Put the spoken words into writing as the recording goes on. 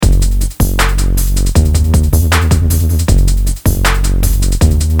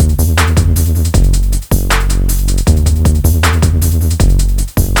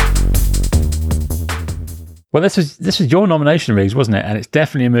Well, this was your nomination, Riggs, wasn't it? And it's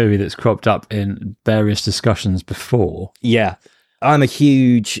definitely a movie that's cropped up in various discussions before. Yeah. I'm a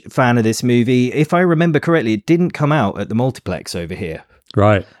huge fan of this movie. If I remember correctly, it didn't come out at the multiplex over here.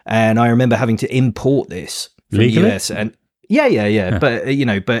 Right. And I remember having to import this from Legally? the US. And yeah. But,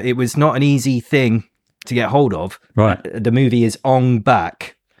 but it was not an easy thing to get hold of. Right. The movie is Ong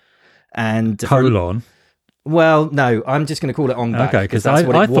Bak. And Colon. Well, no, I'm just going to call it Ong Bak. Okay, because that's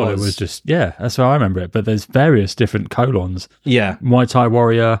what I it thought it was just, that's how I remember it. But there's various different colons. Yeah. Muay Thai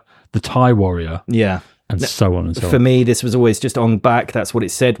Warrior, the Thai Warrior. Yeah. And so on and so on. For me, this was always just Ong Bak. That's what it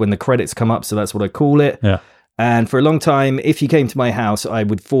said when the credits come up. So that's what I call it. Yeah. And for a long time, if you came to my house, I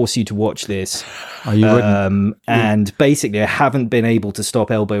would force you to watch this. Oh, you wouldn't? And basically, I haven't been able to stop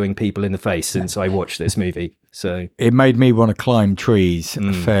elbowing people in the face since I watched this movie. So it made me want to climb trees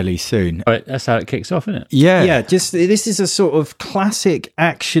fairly soon. But that's how it kicks off, isn't it? Yeah. Yeah, just this is a sort of classic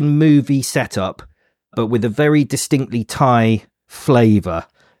action movie setup, but with a very distinctly Thai flavour.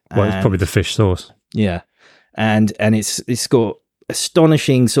 Well, it's probably the fish sauce. Yeah. And it's got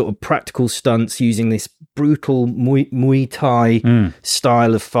astonishing sort of practical stunts using this brutal Muay Thai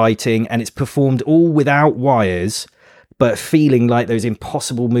style of fighting, and it's performed all without wires, but feeling like those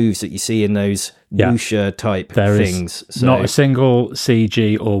impossible moves that you see in those wuxia type things. So not a single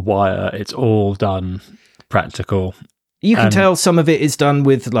CG or wire. It's all done practical. You can tell some of it is done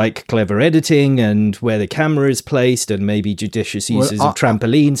with like clever editing and where the camera is placed and maybe judicious uses of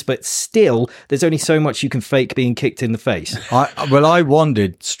trampolines, but still there's only so much you can fake being kicked in the face. I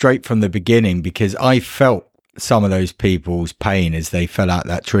wondered straight from the beginning because I felt some of those people's pain as they fell out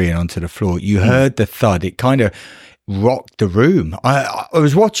that tree and onto the floor. You heard the thud. It kind of rocked the room. I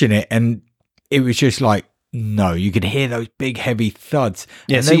was watching it and it was just like, no, you could hear those big, heavy thuds.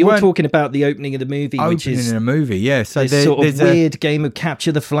 Yeah, and so you're talking about the opening of the movie, which is in a movie, yeah. So this sort of weird game of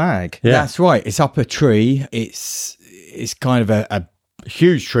capture the flag. Yeah. That's right. It's up a tree. It's kind of a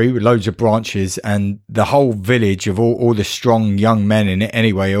huge tree with loads of branches, and the whole village of all the strong young men in it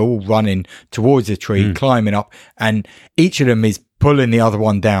anyway are all running towards the tree, climbing up, and each of them is pulling the other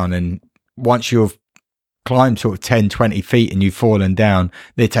one down. And once you've climbed sort of 10, 20 feet and you've fallen down,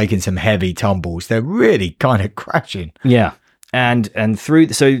 they're taking some heavy tumbles. They're really kind of crashing. Yeah. And through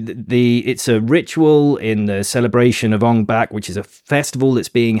it's a ritual in the celebration of Ong Bak, which is a festival that's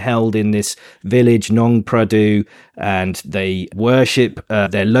being held in this village Nong Pradu, and they worship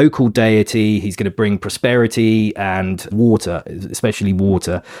their local deity. He's going to bring prosperity and water, especially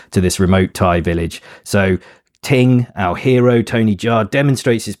water, to this remote Thai village. So Ting, our hero, Tony Jaa,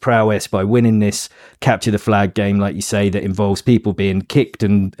 demonstrates his prowess by winning this capture the flag game, like you say, that involves people being kicked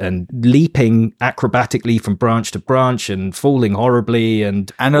and leaping acrobatically from branch to branch and falling horribly.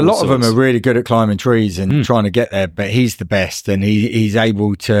 And a lot of them are really good at climbing trees and trying to get there, but he's the best, and he's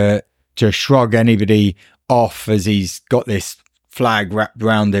able to shrug anybody off as he's got this flag wrapped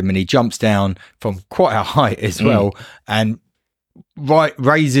around him, and he jumps down from quite a height as well, and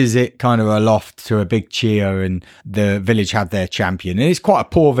raises it kind of aloft to a big cheer, and the village have their champion. And it's quite a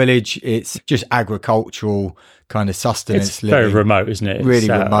poor village. It's just agricultural kind of sustenance. It's very remote, isn't it? Really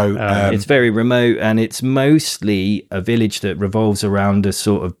remote. It's very remote, and it's mostly a village that revolves around a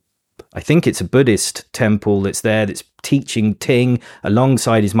sort of, I think it's a Buddhist temple that's there that's teaching Ting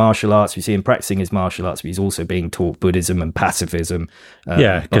alongside his martial arts. We see him practicing his martial arts, but he's also being taught Buddhism and pacifism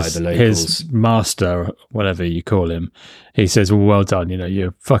by the locals. His master, whatever you call him, he says, well done,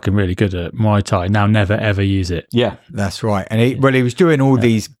 you're fucking really good at Muay Thai. Now never, ever use it. Yeah, that's right. And he was doing all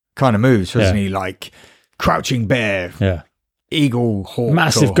these kind of moves, wasn't he? Like crouching bear, eagle, hawk,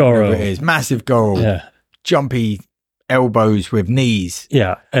 massive goro. Massive goro, jumpy elbows with knees.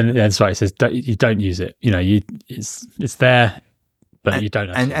 Yeah, and that's right. He says you don't use it. It's there, but you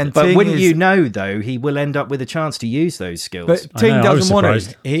don't. But wouldn't you know though, he will end up with a chance to use those skills. But Ting doesn't want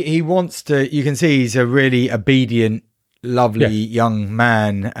to. He wants to. You can see he's a really obedient, lovely young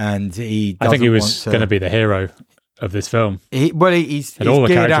man, and he. I think he was going to be the hero of this film. He's all the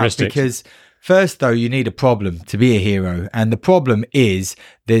geared characteristics. Up because first, though, you need a problem to be a hero. And the problem is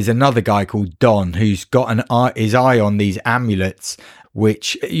there's another guy called Don who's got his eye on these amulets,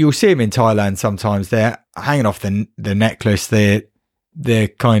 which you'll see him in Thailand sometimes. They're hanging off the necklace. They're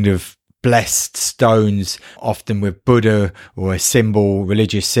kind of blessed stones, often with Buddha or a symbol,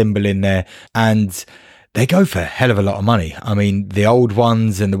 religious symbol in there. And they go for a hell of a lot of money. I mean, the old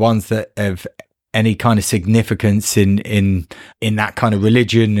ones and the ones that have any kind of significance in that kind of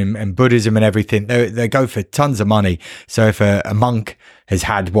religion and Buddhism and everything, they go for tons of money. So if a monk has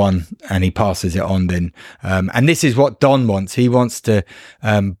had one and he passes it on, then and this is what Don wants. He wants to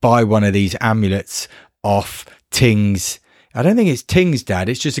buy one of these amulets off Ting's I don't think it's Ting's dad.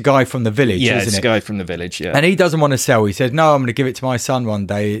 It's just a guy from the village, Yeah, isn't it's it? a guy from the village, yeah. And he doesn't want to sell. He says, no, I'm going to give it to my son one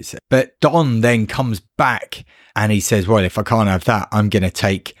day. But Don then comes back and he says, well, if I can't have that, I'm going to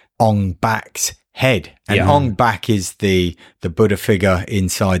take Ong Bak's head. And Ong Bak is the Buddha figure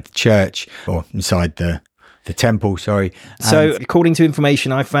inside the church, or inside the temple, sorry. So according to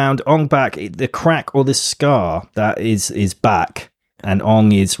information I found, Ong Bak, the crack or the scar that is back, and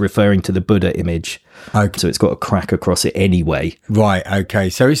Ong is referring to the Buddha image. Okay. So it's got a crack across it anyway. Right.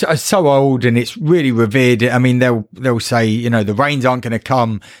 Okay. So it's so old and it's really revered. I mean, they'll say, you know, the rains aren't going to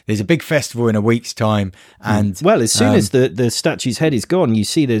come. There's a big festival in a week's time, and well, as soon as the statue's head is gone, you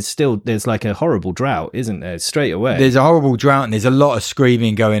see there's like a horrible drought, isn't there? Straight away. There's a horrible drought and there's a lot of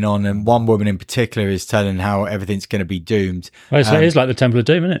screaming going on. And one woman in particular is telling how everything's going to be doomed. Well, so it is like the Temple of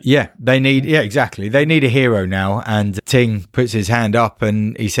Doom, isn't it? Yeah, exactly. They need a hero now. And Ting puts his hand up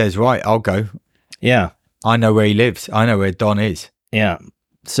and he says, right, I'll go. Yeah. I know where he lives. I know where Don is. Yeah.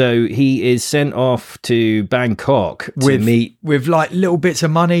 So he is sent off to Bangkok to meet with like little bits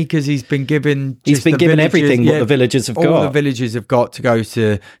of money because he's been given. He's been given everything what the villagers have got. All the villagers have got to go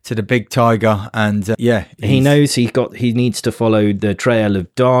to the big tiger, and he knows he needs to follow the trail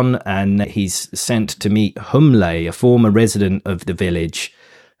of Don, and he's sent to meet Humley, a former resident of the village.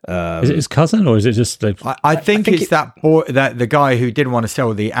 Is it his cousin, or is it just? I think it's that boy, that the guy who didn't want to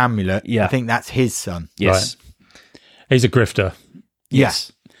sell the amulet. Yeah, I think that's his son. Yes, right. He's a grifter.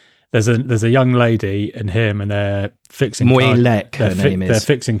 Yes. There's a young lady and him, and they're fixing. Moylek, her name is. They're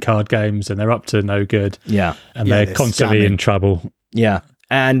fixing card games, and they're up to no good. Yeah, and they're constantly in trouble. Yeah.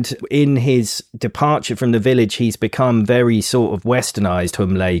 And in his departure from the village, he's become very sort of westernized.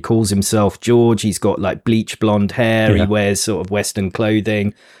 Humley. He calls himself George. He's got like bleach blonde hair. Yeah. He wears sort of Western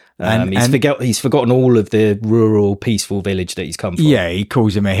clothing. He's forgotten all of the rural, peaceful village that he's come from. Yeah, he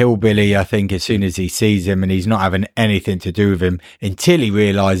calls him a hillbilly, I think, as soon as he sees him, and he's not having anything to do with him until he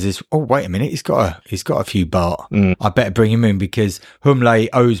realises, oh, wait a minute, he's got a few baht. I better bring him in because Humley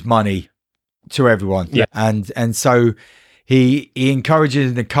owes money to everyone. Yeah. And so he encourages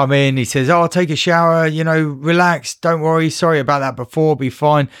him to come in. He says, I'll take a shower, relax. Don't worry. Sorry about that before. Be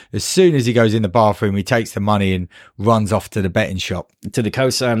fine. As soon as he goes in the bathroom, he takes the money and runs off to the betting shop. To the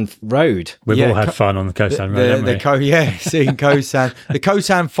Kosan Road. We've all had fun on the Kosan Road, haven't we? Seeing Kosan. The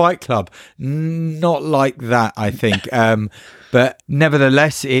Kosan Fight Club. Not like that, I think. But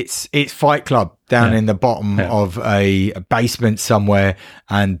nevertheless, it's Fight Club down in the bottom of a basement somewhere,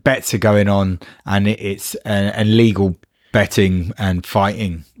 and bets are going on, and it's an legal betting and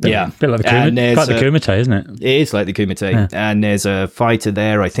fighting. Yeah. A bit like the Kumite, isn't it? It is like the Kumite. Yeah. And there's a fighter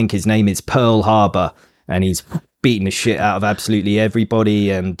there. I think his name is Pearl Harbor, and he's beating the shit out of absolutely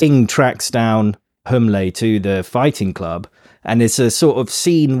everybody. And Ting tracks down Humley to the fighting club. And there's a sort of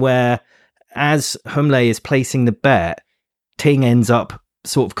scene where, as Humley is placing the bet, Ting ends up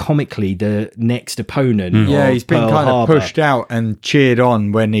sort of comically the next opponent. He's been Pearl kind Harbor. of pushed out and cheered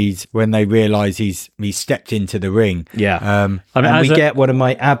on when they realise he's stepped into the ring. Yeah, and we get one of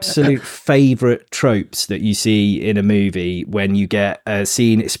my absolute favourite tropes that you see in a movie when you get a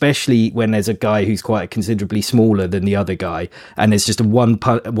scene, especially when there's a guy who's quite considerably smaller than the other guy, and there's just a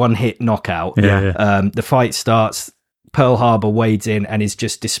one hit knockout. The fight starts. Pearl Harbor wades in and is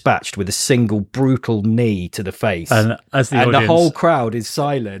just dispatched with a single brutal knee to the face. And the whole crowd is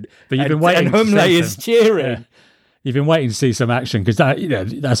silent. But you've been waiting. And Humley is cheering. Yeah. You've been waiting to see some action because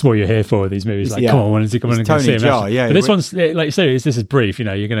that's what you're here for with these movies. Like, come on, when is he coming and see him? But this one's like you say, this is brief.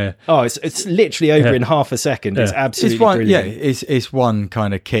 You're gonna. Oh, it's literally over in half a second. It's absolutely brilliant. Yeah, it's one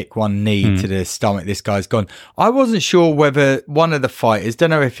kind of kick, one knee to the stomach. This guy's gone. I wasn't sure whether one of the fighters, don't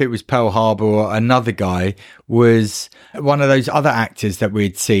know if it was Pearl Harbor or another guy, was one of those other actors that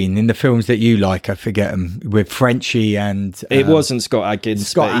we'd seen in the films that you like. I forget them, with Frenchie and. It wasn't Scott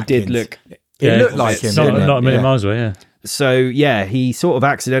Adkins, but he did look. It looked like him. Not a million miles away, yeah. So, he sort of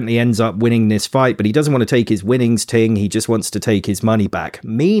accidentally ends up winning this fight, but he doesn't want to take his winnings, Ting. He just wants to take his money back.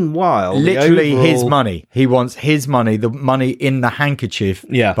 Meanwhile, literally his money. He wants his money, the money in the handkerchief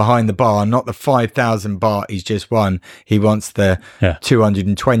behind the bar, not the 5,000 baht he's just won. He wants the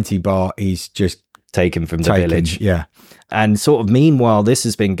 220 baht he's just taken from the village. Yeah. And sort of meanwhile, this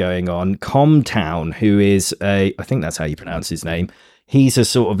has been going on. Comtown, who is I think that's how you pronounce his name. He's a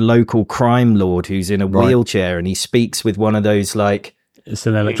sort of local crime lord who's in a wheelchair, and he speaks with one of those like it's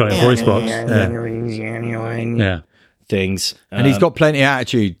an electronic voice box, things, and he's got plenty of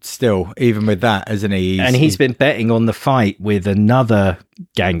attitude still, even with that, hasn't he? He's been betting on the fight with another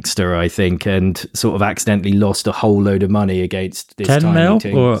gangster, I think, and sort of accidentally lost a whole load of money against this 10 mil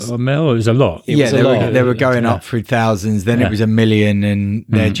Ting. or a mil. It was a lot. They were going up through thousands. Then it was $1 million, and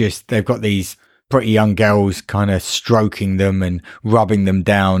they've got these pretty young girls kind of stroking them and rubbing them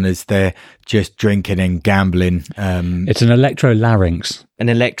down as they're just drinking and gambling. It's an electrolarynx.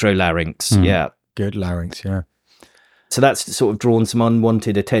 Yeah. Good larynx, yeah. So that's sort of drawn some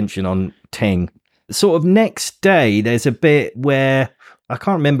unwanted attention on Ting. Sort of next day, there's a bit where I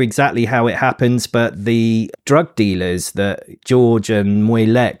can't remember exactly how it happens, but the drug dealers that George and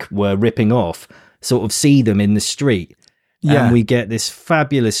Mui Lek were ripping off sort of see them in the street. Yeah. And we get this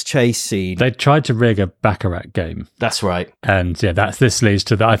fabulous chase scene. They tried to rig a Baccarat game. That's right. And this leads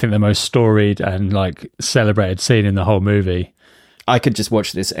to I think the most storied and like celebrated scene in the whole movie. I could just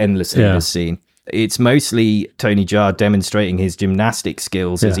watch this endlessly, this scene. It's mostly Tony Jaa demonstrating his gymnastic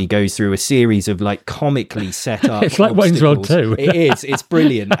skills as he goes through a series of like comically set up. It's like Wayne's World 2. It is. It's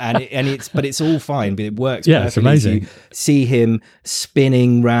brilliant, but it's all fine. But it works. Yeah, it's amazing. You see him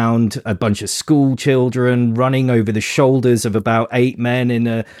spinning round a bunch of school children, running over the shoulders of about 8 men in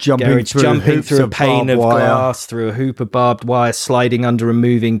a garage, jumping through a pane of glass, through a hoop of barbed wire, sliding under a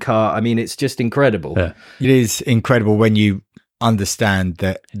moving car. I mean, it's just incredible. Yeah. It is incredible when you understand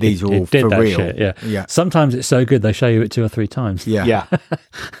that these are all for real. Shit, yeah. Sometimes it's so good they show you it 2 or 3 times. Yeah.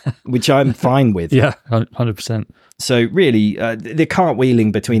 Which I'm fine with. Yeah, 100%. So really, the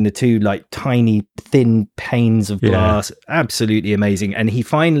cartwheeling between the two like tiny thin panes of glass, absolutely amazing. And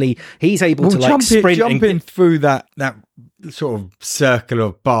he's able to like sprint jumping through that sort of circle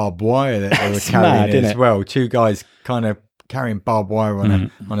of barbed wire that they were carrying as well. 2 guys kind of carrying barbed wire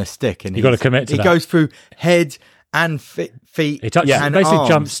on a stick, and you got to commit to that. He goes through head and feet. He basically arms.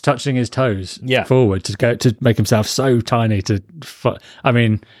 jumps, touching his toes forward to make himself so tiny to. I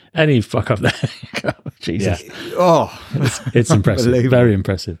mean, any fuck up there, Jesus! Yeah. Oh, it's impressive, very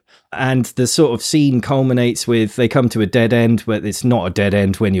impressive. And the sort of scene culminates with they come to a dead end, but it's not a dead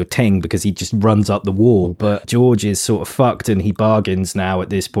end when you're Ting because he just runs up the wall. But George is sort of fucked, and he bargains now at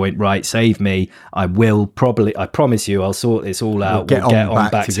this point. Right, save me. I promise you, I'll sort this all out. We'll get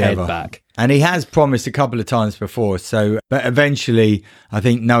Ong Bak's head back. And he has promised a couple of times before. But eventually, I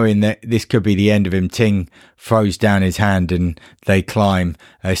think knowing that this could be the end of him, Ting throws down his hand and they climb,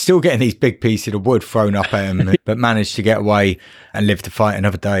 still getting these big pieces of wood thrown up at him, but manage to get away and live to fight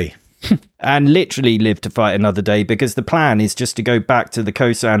another day. And literally live to fight another day, because the plan is just to go back to the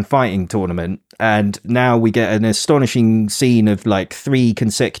Kosan fighting tournament. And now we get an astonishing scene of like 3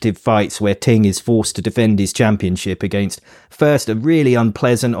 consecutive fights where Ting is forced to defend his championship against first a really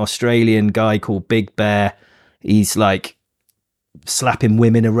unpleasant Australian guy called Big Bear. He's like slapping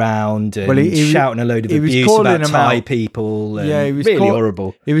women around and shouting a load of abuse about Thai people. And he was really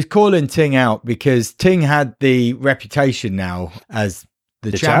horrible. He was calling Ting out because Ting had the reputation now as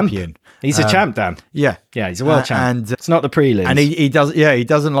the champion. He's a champ, Dan. Yeah, he's a world champ. And it's not the prelims. And he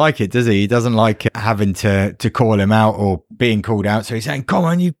doesn't like it, does he? He doesn't like having to call him out or being called out. So he's saying, "Come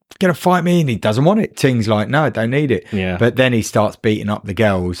on, you gonna fight me?" And he doesn't want it. Ting's like, "No, I don't need it." Yeah. But then he starts beating up the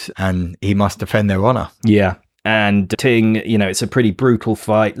girls, and he must defend their honor. Yeah. And Ting, it's a pretty brutal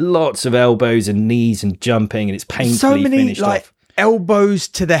fight. Lots of elbows and knees and jumping, and it's painfully finished off. Elbows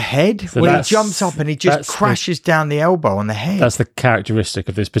to the head when he jumps up and he just crashes down the elbow on the head. That's the characteristic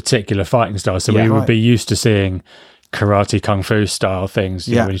of this particular fighting style. So we would be used to seeing karate, kung fu style things.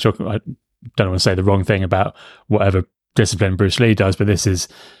 You know, when you talk, I don't want to say the wrong thing about whatever discipline Bruce Lee does, but this is,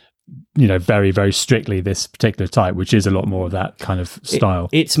 very, very strictly this particular type, which is a lot more of that kind of style.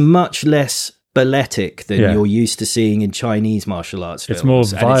 It's much less balletic than you're used to seeing in Chinese martial arts films. It's more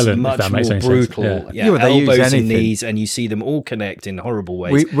violent, if that makes any brutal, sense. Elbows and knees, and you see them all connect in horrible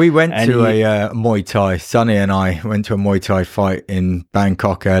ways. We went to a Muay Thai. Sonny and I went to a Muay Thai fight in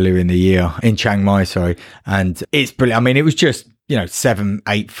Bangkok earlier in the year, in Chiang Mai, and it's brilliant. I mean, it was just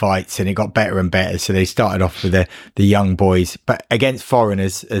 7-8 fights, and it got better and better. So they started off with the young boys, but against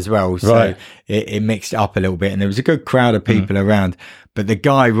foreigners as well. So it mixed up a little bit, and there was a good crowd of people around. But the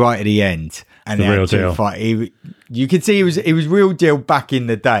guy right at the end, and the real deal fight, you could see he was real deal back in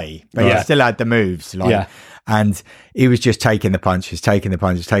the day, but he still had the moves. And he was just taking the punches,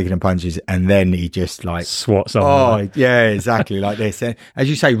 and then he just like swats on. Oh, yeah, exactly like this. And as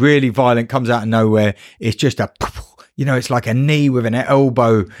you say, really violent, comes out of nowhere. It's just it's like a knee with an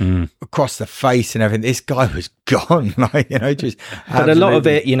elbow across the face and everything. This guy was gone, just. But a lot of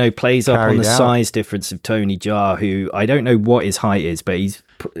it, plays up on the size difference of Tony Jaa, who I don't know what his height is, but he's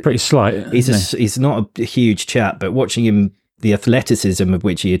pretty slight. He's not a huge chap, but watching him, the athleticism of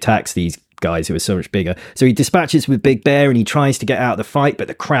which he attacks these guys who are so much bigger. So he dispatches with Big Bear and he tries to get out of the fight, but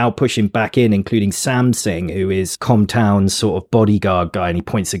the crowd push him back in, including Sam Singh, who is Comtown's sort of bodyguard guy, and he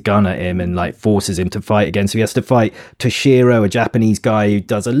points a gun at him and forces him to fight again. So he has to fight Toshiro, a Japanese guy who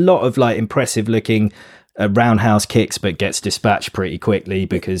does a lot of impressive looking roundhouse kicks, but gets dispatched pretty quickly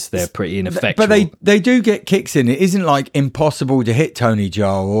because they're pretty ineffectual. But they do get kicks in. It isn't like impossible to hit Tony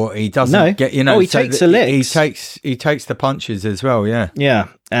Jaa, or he doesn't get, you know. Oh, he takes the licks. He takes the punches as well, yeah. Yeah.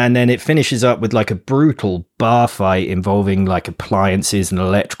 And then it finishes up with like a brutal bar fight involving like appliances and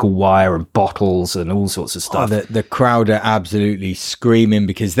electrical wire and bottles and all sorts of stuff. The crowd are absolutely screaming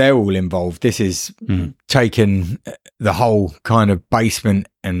because they're all involved. This is taken the whole kind of basement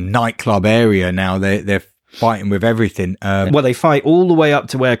and nightclub area now. They're fighting with everything. Well, they fight all the way up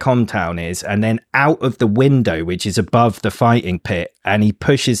to where Comtown is, and then out of the window, which is above the fighting pit, and he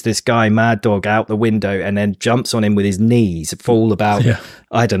pushes this guy, Mad Dog, out the window and then jumps on him with his knees, fall about,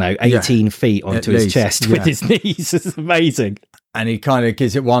 I don't know, 18 feet onto his chest with his knees. It's amazing. And he kind of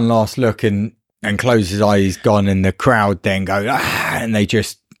gives it one last look and closes his eyes, he's gone, and the crowd then go, and they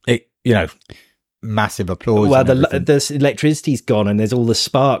just, massive applause. Well, the electricity's gone and there's all the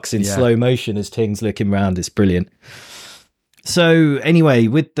sparks in slow motion as Ting's looking round. It's brilliant. So anyway,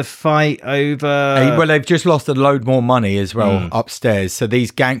 with the fight over, well, they've just lost a load more money as well upstairs. So these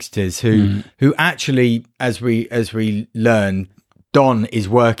gangsters who actually, as we learn, Don is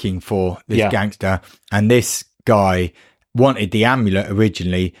working for this gangster, and this guy wanted the amulet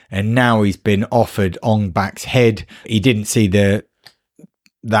originally, and now he's been offered Ong Bak's head. He didn't see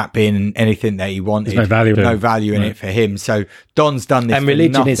that being anything that he wanted. There's no value in it for him. So Don's done this, and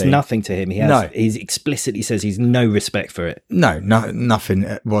religion is nothing to him. He explicitly says he's no respect for it. No, nothing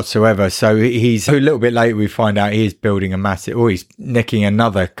whatsoever. So he's a little bit later we find out he is building a massive, or he's nicking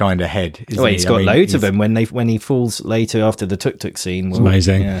another kind of head. He's got loads of them when he falls later after the tuk-tuk scene. It's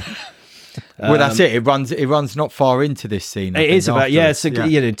amazing. Yeah. Well, that's it. It runs not far into this scene. It is about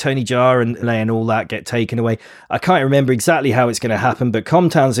Tony Jaa and Leigh and all that get taken away. I can't remember exactly how it's going to happen, but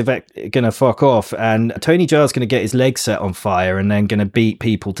Comtown's going to fuck off, and Tony Jaa's going to get his legs set on fire and then going to beat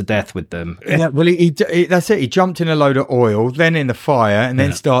people to death with them. Yeah, well, he that's it. He jumped in a load of oil, then in the fire, and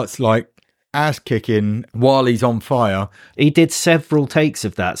then starts like ass kicking while he's on fire. He did several takes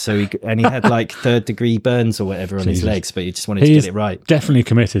of that, he had like 3rd degree burns or whatever on his legs, but he just wanted to get it right. Definitely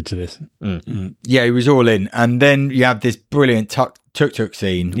committed to this. Yeah, he was all in. And then you have this brilliant tuk-tuk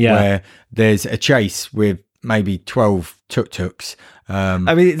scene where there's a chase with maybe 12 tuk-tuks. I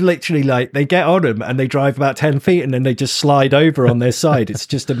mean, it's literally like they get on them and they drive about 10 feet and then they just slide over on their side. It's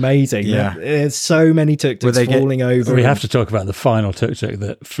just amazing. Yeah. There's so many tuk-tuks falling over. We have to talk about the final tuk-tuk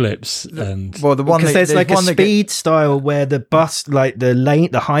that flips. And well, the one because there's like a speed style where the bus, like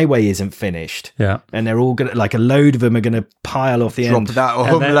the highway isn't finished. Yeah. And they're all going to, like a load of them are going to pile off the end. Drop that, or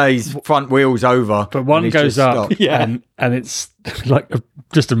Humlei's front wheels over. But one goes up and it's like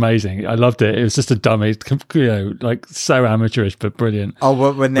just amazing. I loved it. It was just a dummy, like so amateurish, but brilliant. Oh,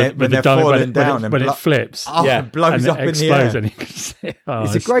 well, when they're falling down when it flips, it blows up in the air. And you can see,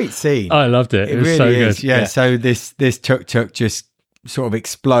 it's a great scene. I loved it. It was really so is. good. Yeah. So this tuk-tuk just sort of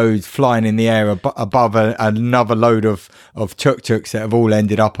explodes, flying in the air above another load of tuk-tuks that have all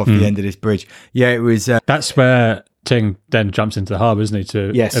ended up off the end of this bridge. Yeah, it was. That's where Ting then jumps into the harbour, isn't he,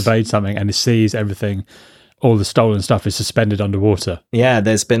 to evade something, and he sees everything. All the stolen stuff is suspended underwater. Yeah,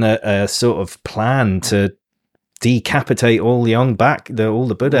 there's been a sort of plan to decapitate all the Ong Bak, all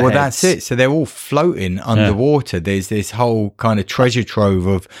the Buddha heads. That's it. So they're all floating underwater. There's this whole kind of treasure trove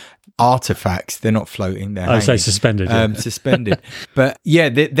of artifacts. They're not floating. They're suspended. Suspended. But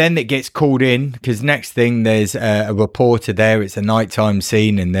then it gets called in because next thing there's a reporter there. It's a nighttime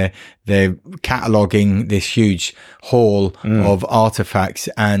scene and they're cataloguing this huge haul of artifacts,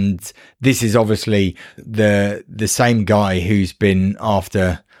 and this is obviously the same guy who's been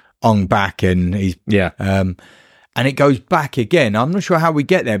after Ong Bak, and he's and it goes back again. I'm not sure how we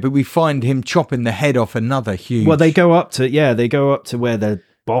get there, but we find him chopping the head off another huge. Well, they go up to where the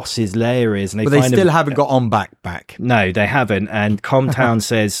boss's lair is, and they still haven't got Ong Bak back. No, they haven't. And Comtown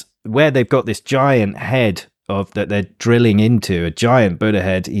says where they've got this giant head that they're drilling into, a giant Buddha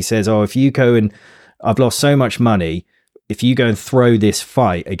head. He says, if you go and I've lost so much money, if you go and throw this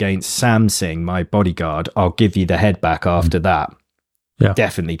fight against Sam Singh, my bodyguard, I'll give you the head back after that. Yeah.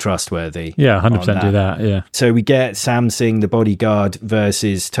 Definitely trustworthy. Yeah, 100% do that. Yeah. So we get Sam Singh, the bodyguard,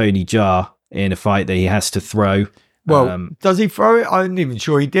 versus Tony Jaa in a fight that he has to throw. Well, does he throw it? I'm not even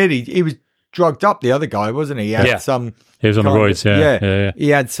sure he did. He was drugged up, the other guy, wasn't he? He had some. He was on the roids, yeah. He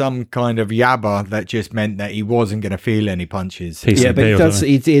had some kind of yabba that just meant that he wasn't going to feel any punches. But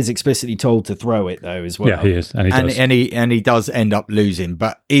he is explicitly told to throw it though as well. Yeah, he is, and he does. And he does end up losing.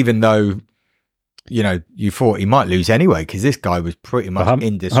 But even though, you thought he might lose anyway, because this guy was pretty much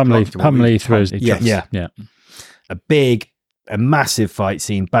indestructible. Humley throws. Yeah. A massive fight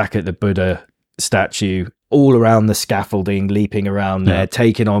scene back at the Buddha statue. all around the scaffolding, leaping around there,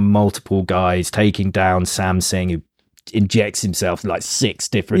 taking on multiple guys, taking down Sam Singh, who injects himself like 6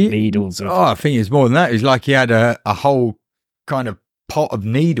 different needles. I think it's more than that. It's like he had a whole kind of pot of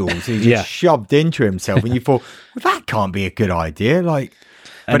needles he just shoved into himself, and you thought, well, that can't be a good idea. Like,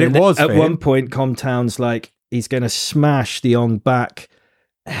 but it was. At one point, Comtown's like, he's going to smash the Ong Bak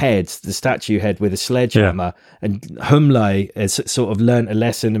head, the statue head, with a sledgehammer, and Humlai has sort of learnt a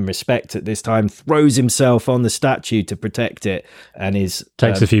lesson and respect at this time, throws himself on the statue to protect it, and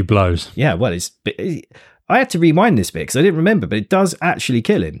takes a few blows. Yeah, well, I had to rewind this bit because I didn't remember, but it does actually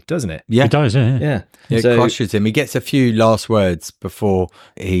kill him, doesn't it? Yeah, it does. Yeah. It crushes him. He gets a few last words before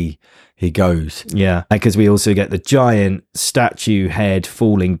he goes. Yeah, because we also get the giant statue head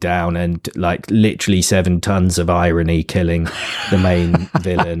falling down and like literally 7 tons of irony killing the main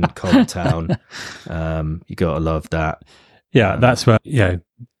villain, Comtown. You gotta love that. Yeah, that's where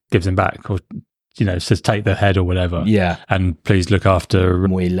gives him back, or says take the head or whatever. Yeah, and please look after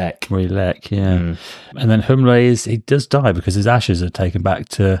Muilek. Yeah, and then Humlai he does die because his ashes are taken back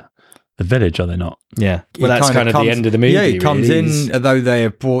to the village, are they not? Yeah. Well, that's kind of the end of the movie. Yeah, he comes in, although they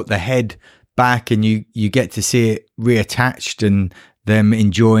have brought the head back, and you get to see it reattached and them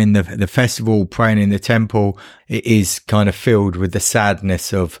enjoying the festival, praying in the temple. It is kind of filled with the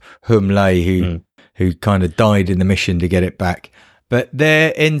sadness of Humlai, who kind of died in the mission to get it back. But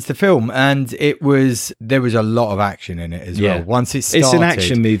there ends the film, and there was a lot of action in it as well. Once it started, it's an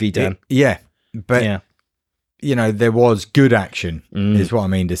action movie, Dan. There was good action, is what I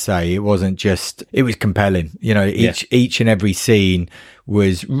mean to say. It wasn't just, it was compelling. Each and every scene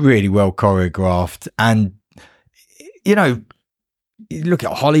was really well choreographed. And, you look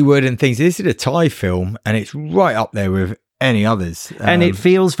at Hollywood and things, this is a Thai film, and it's right up there with any others. And it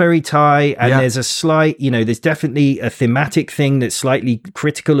feels very Thai, and there's a slight, there's definitely a thematic thing that's slightly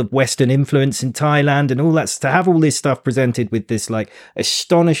critical of Western influence in Thailand and all that. To have all this stuff presented with this like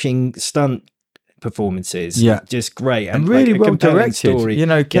astonishing stunt performances, just great, and really well directed story.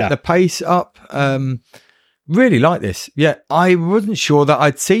 Kept the pace up. Really like this. I wasn't sure that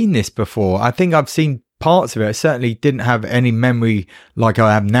I'd seen this before. I think I've seen parts of it. I certainly didn't have any memory like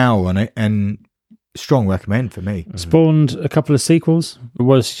I have now on it, and strong recommend for me. Spawned a couple of sequels. It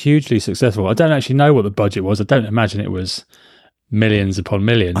was hugely successful. I don't actually know what the budget was. I don't imagine it was millions upon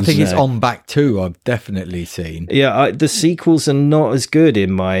millions. I think it's Ong Bak 2 I've definitely seen. Yeah, the sequels are not as good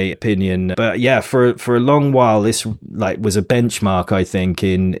in my opinion. But yeah, for a long while, this was a benchmark, I think,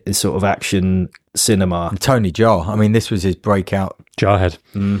 in sort of action cinema. And Tony Jaa, I mean, this was his breakout. Jarhead.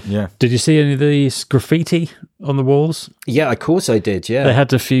 Yeah. Did you see any of these graffiti on the walls? Yeah, of course I did, yeah. They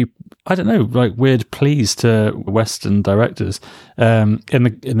had a few, I don't know, like weird pleas to Western directors. In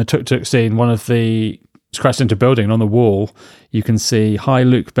the tuk-tuk scene, one of the crashed into a building, on the wall you can see "Hi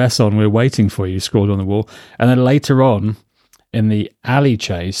Luc Besson, we're waiting for you" scrawled on the wall. And then later on in the alley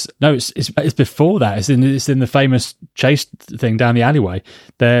chase, no, it's before that, it's in the famous chase thing down the alleyway,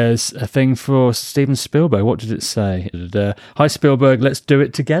 there's a thing for Steven Spielberg. What did it say? "Hi Spielberg, let's do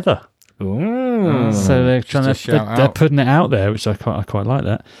it together." Ooh. So they're putting it out there, which I quite like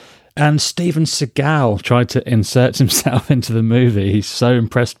that. And Steven Seagal tried to insert himself into the movie. He's so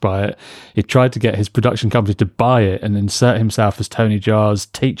impressed by it. He tried to get his production company to buy it and insert himself as Tony Jaa's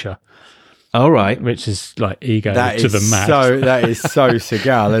teacher. All right. Which is like ego to the max. That is so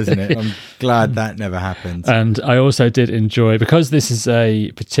Seagal, isn't it? I'm glad that never happened. And I also did enjoy, because this is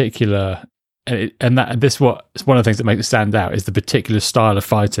a particular... And it's one of the things that makes it stand out is the particular style of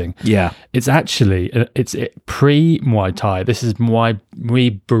fighting. Yeah, it's actually pre Muay Thai. This is Muay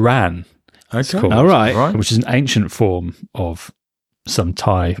Buran. Okay, all right, which is an ancient form of some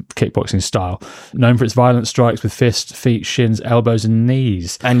Thai kickboxing style, known for its violent strikes with fists, feet, shins, elbows, and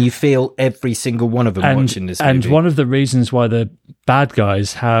knees. And you feel every single one of them watching this movie. And one of the reasons why the bad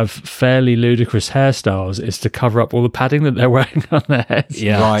guys have fairly ludicrous hairstyles is to cover up all the padding that they're wearing on their heads.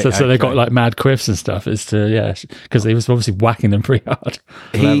 Yeah, right, so they've got like mad quiffs and stuff. It's because he was obviously whacking them pretty hard.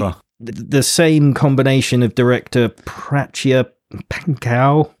 The same combination of director Prachya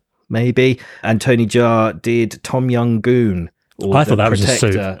Pankau, maybe, and Tony Jaa did Tom Yum Goon. I thought that was a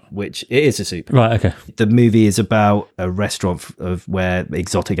soup. Which it is a soup. Right, okay. The movie is about a restaurant of where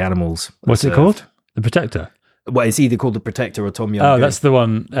exotic animals. What's it called? The Protector? Well, it's either called The Protector or Tom Yum Oh, Goon. that's the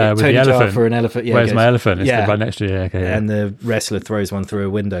one with Tony the elephant. Jaa for an elephant. Yeah, Where's my elephant? It's right next to you. Yeah, okay, yeah. And the wrestler throws one through a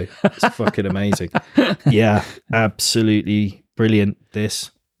window. It's fucking amazing. Yeah, absolutely brilliant, this.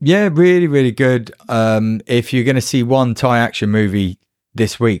 Yeah, really, really good. If you're going to see one Thai action movie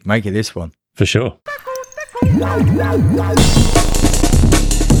this week, make it this one. For sure.